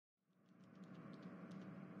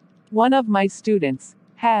One of my students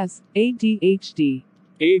has ADHD.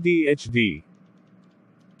 ADHD.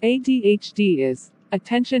 ADHD is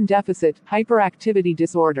attention deficit hyperactivity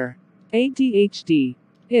disorder. ADHD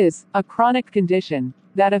is a chronic condition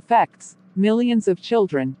that affects millions of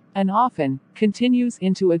children and often continues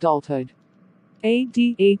into adulthood.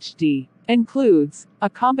 ADHD includes a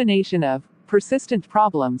combination of persistent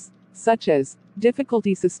problems, such as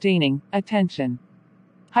difficulty sustaining attention,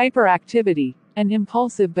 hyperactivity, and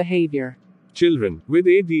impulsive behavior. Children with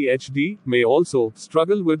ADHD may also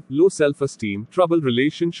struggle with low self-esteem, troubled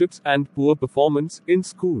relationships, and poor performance in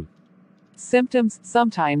school. Symptoms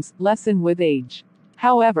sometimes lessen with age.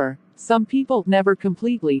 However, some people never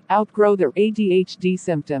completely outgrow their ADHD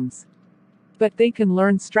symptoms. But they can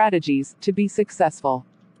learn strategies to be successful.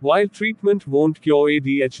 While treatment won't cure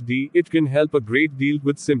ADHD, it can help a great deal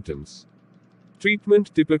with symptoms.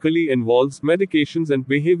 Treatment typically involves medications and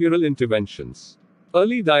behavioral interventions.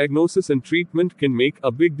 Early diagnosis and treatment can make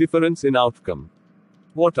a big difference in outcome.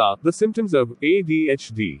 What are the symptoms of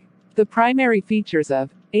ADHD? The primary features of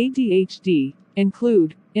ADHD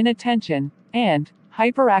include inattention and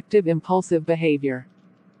hyperactive impulsive behavior.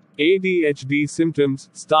 ADHD symptoms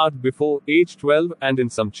start before age 12, and in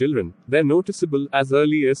some children, they're noticeable as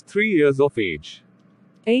early as 3 years of age.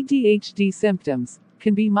 ADHD symptoms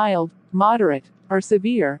can be mild, moderate, or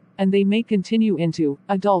severe, and they may continue into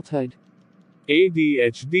adulthood.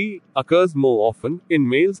 ADHD occurs more often in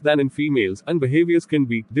males than in females, and behaviors can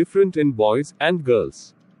be different in boys and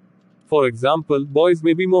girls. For example, boys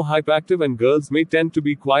may be more hyperactive and girls may tend to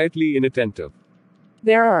be quietly inattentive.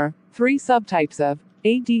 There are 3 subtypes of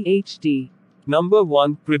ADHD. Number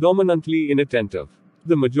 1, predominantly inattentive.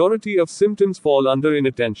 The majority of symptoms fall under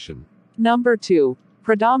inattention. Number 2,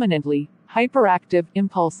 predominantly hyperactive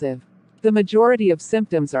impulsive. The majority of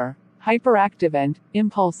symptoms are hyperactive and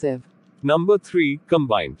impulsive. Number 3,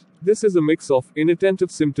 combined. This is a mix of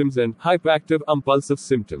inattentive symptoms and hyperactive impulsive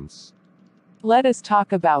symptoms. Let us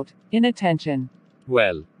talk about inattention.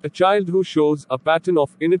 Well, a child who shows a pattern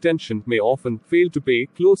of inattention may often fail to pay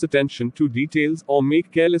close attention to details or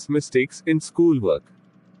make careless mistakes in schoolwork.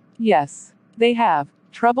 Yes, they have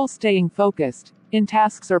trouble staying focused in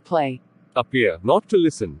tasks or play, Appear not to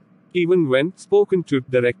listen, even when spoken to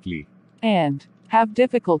directly. and have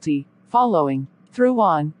difficulty following through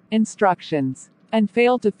on instructions, and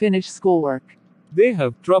fail to finish schoolwork. They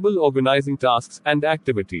have trouble organizing tasks and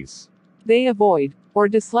activities. They avoid or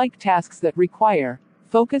dislike tasks that require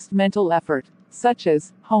focused mental effort, such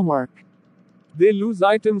as homework. They lose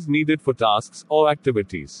items needed for tasks or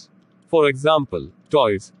activities. For example,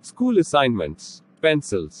 toys, school assignments,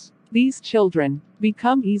 pencils. These children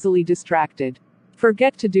become easily distracted,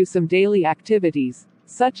 forget to do some daily activities,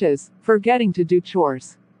 such as forgetting to do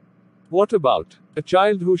chores. What about a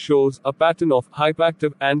child who shows a pattern of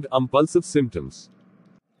hyperactive and impulsive symptoms?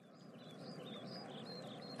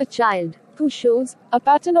 A child who shows a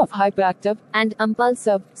pattern of hyperactive and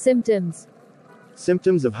impulsive symptoms.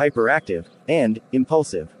 Symptoms of hyperactive and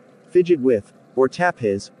impulsive. Fidget with, or tap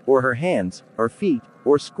his, or her hands, or feet,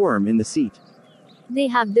 or squirm in the seat. They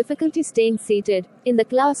have difficulty staying seated in the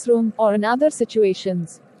classroom or in other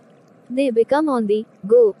situations. They become on the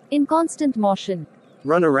go, in constant motion.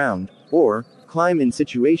 Run around, or climb in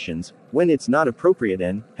situations when it's not appropriate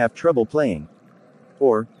and have trouble playing.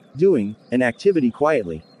 Or doing an activity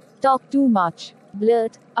quietly. Talk too much.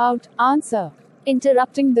 Blurt out answer.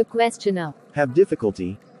 Interrupting the questioner. Have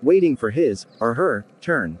difficulty waiting for his or her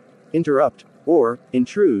turn. Interrupt or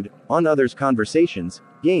intrude on others' conversations,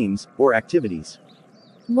 games, or activities.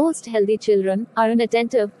 Most healthy children are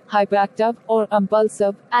inattentive, hyperactive, or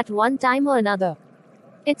impulsive at one time or another.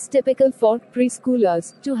 It's typical for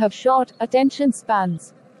preschoolers to have short attention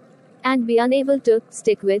spans and be unable to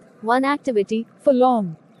stick with one activity for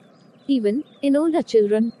long. Even in older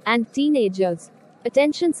children and teenagers,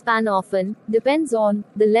 attention span often depends on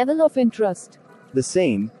the level of interest. The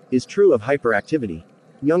same is true of hyperactivity.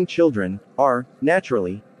 Young children are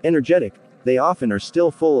naturally energetic. They often are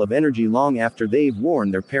still full of energy long after they've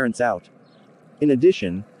worn their parents out. In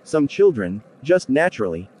addition, some children just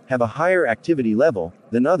naturally have a higher activity level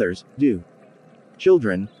than others do.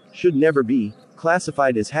 Children should never be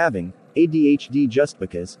classified as having ADHD just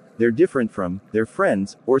because they're different from their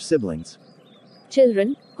friends or siblings.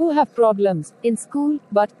 Children who have problems in school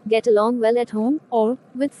but get along well at home or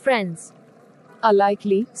with friends are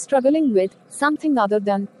likely struggling with something other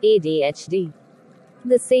than ADHD.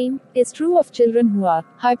 The same is true of children who are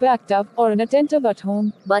hyperactive or inattentive at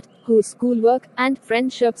home, but whose schoolwork and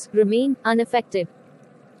friendships remain unaffected.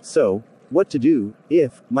 So, what to do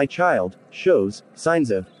if my child shows signs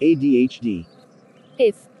of ADHD?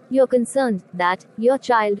 If You're concerned that your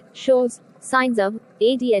child shows signs of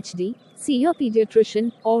ADHD, see your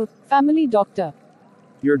pediatrician or family doctor.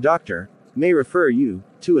 Your doctor may refer you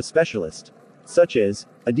to a specialist, such as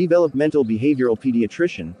a developmental behavioral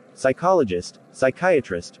pediatrician, psychologist,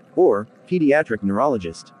 psychiatrist, or pediatric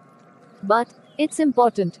neurologist. But it's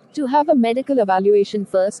important to have a medical evaluation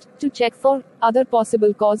first to check for Other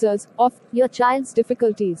possible causes of your child's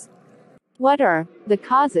difficulties. what are the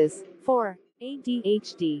causes for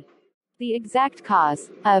ADHD? The exact cause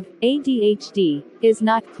of ADHD is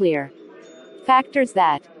not clear. Factors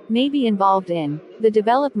that may be involved in the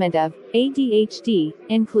development of ADHD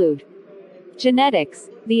include genetics,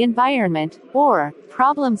 the environment, or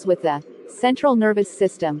problems with the central nervous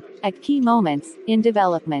system at key moments in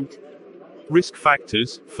development. Risk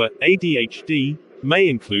factors for ADHD may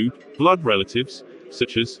include blood relatives,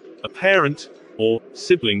 such as a parent or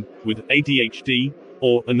sibling with ADHD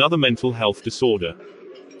or another mental health disorder.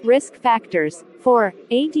 Risk factors for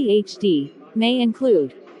ADHD may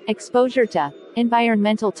include exposure to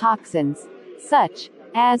environmental toxins, such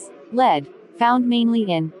as lead, found mainly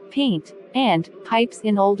in paint and pipes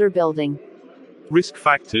in older buildings. Risk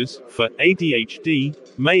factors for ADHD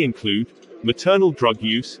may include maternal drug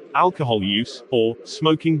use, alcohol use, or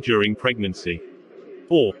smoking during pregnancy,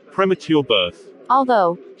 or premature birth.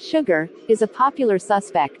 Although sugar is a popular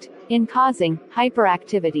suspect in causing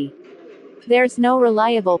hyperactivity, there's no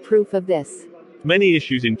reliable proof of this. Many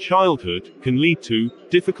issues in childhood can lead to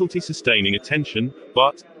difficulty sustaining attention,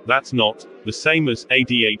 but that's not the same as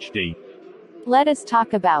ADHD. Let us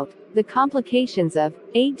talk about the complications of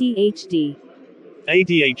ADHD.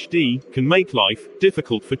 ADHD can make life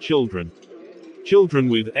difficult for children. Children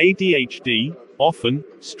with ADHD often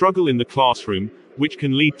struggle in the classroom, which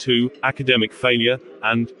can lead to academic failure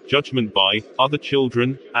and judgment by other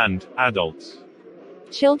children and adults.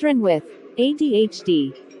 Children with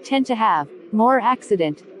ADHD tend to have more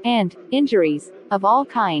accident and injuries of all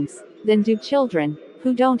kinds than do children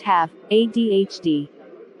who don't have ADHD.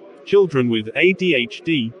 Children with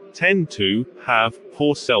ADHD tend to have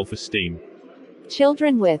poor self-esteem.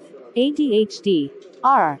 Children with ADHD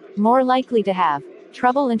are more likely to have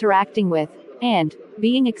trouble interacting with and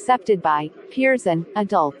being accepted by peers and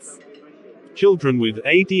adults. Children with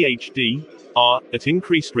ADHD are at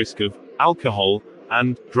increased risk of alcohol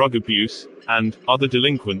and drug abuse and other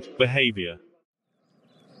delinquent behavior.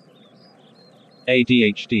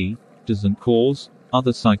 ADHD doesn't cause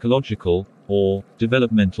other psychological or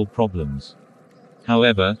developmental problems.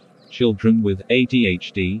 However, children with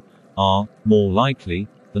ADHD are more likely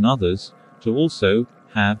than others to also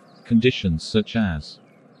have conditions such as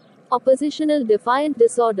Oppositional defiant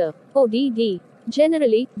disorder, ODD,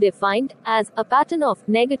 generally defined as a pattern of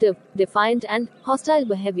negative, defiant and hostile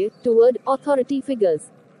behavior toward authority figures.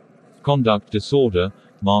 conduct disorder,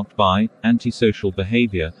 marked by antisocial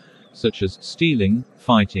behavior, such as stealing,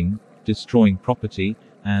 fighting, destroying property,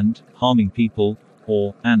 and harming people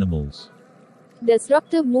or animals.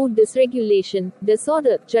 Disruptive mood dysregulation,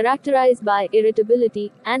 disorder characterized by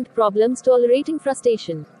irritability and problems tolerating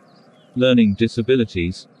frustration. Learning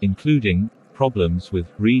disabilities, including problems with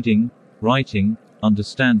reading, writing,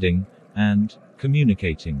 understanding, and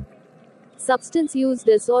communicating. Substance use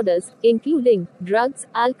disorders, including drugs,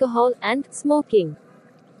 alcohol, and smoking.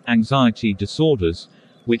 Anxiety disorders,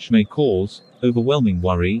 which may cause overwhelming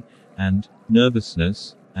worry and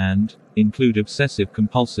nervousness, and include obsessive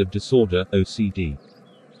compulsive disorder (OCD).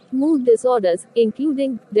 Mood disorders,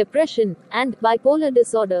 including depression and bipolar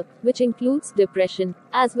disorder, which includes depression,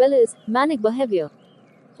 as well as manic behavior.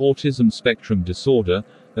 Autism spectrum disorder,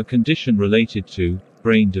 a condition related to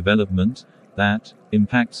brain development that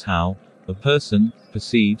impacts how a person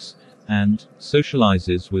perceives and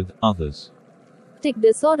socializes with others. Tic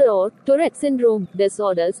disorder or Tourette syndrome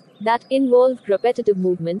disorders that involve repetitive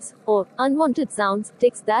movements or unwanted sounds,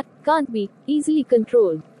 tics that can't be easily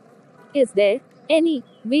controlled. Is there any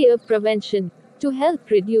way of prevention to help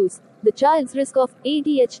reduce the child's risk of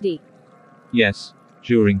ADHD? Yes,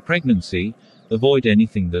 during pregnancy, avoid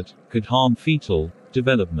anything that could harm fetal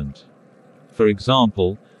development. For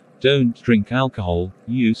example, don't drink alcohol,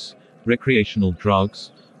 use recreational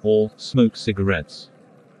drugs, or smoke cigarettes.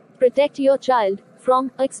 Protect your child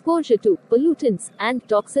from exposure to pollutants and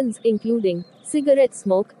toxins, including cigarette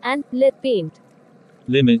smoke and lead paint.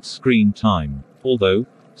 Limit screen time. Although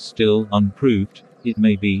still unproved, it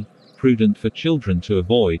may be prudent for children to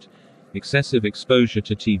avoid excessive exposure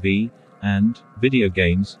to TV and video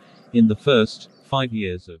games in the first 5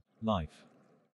 years of life.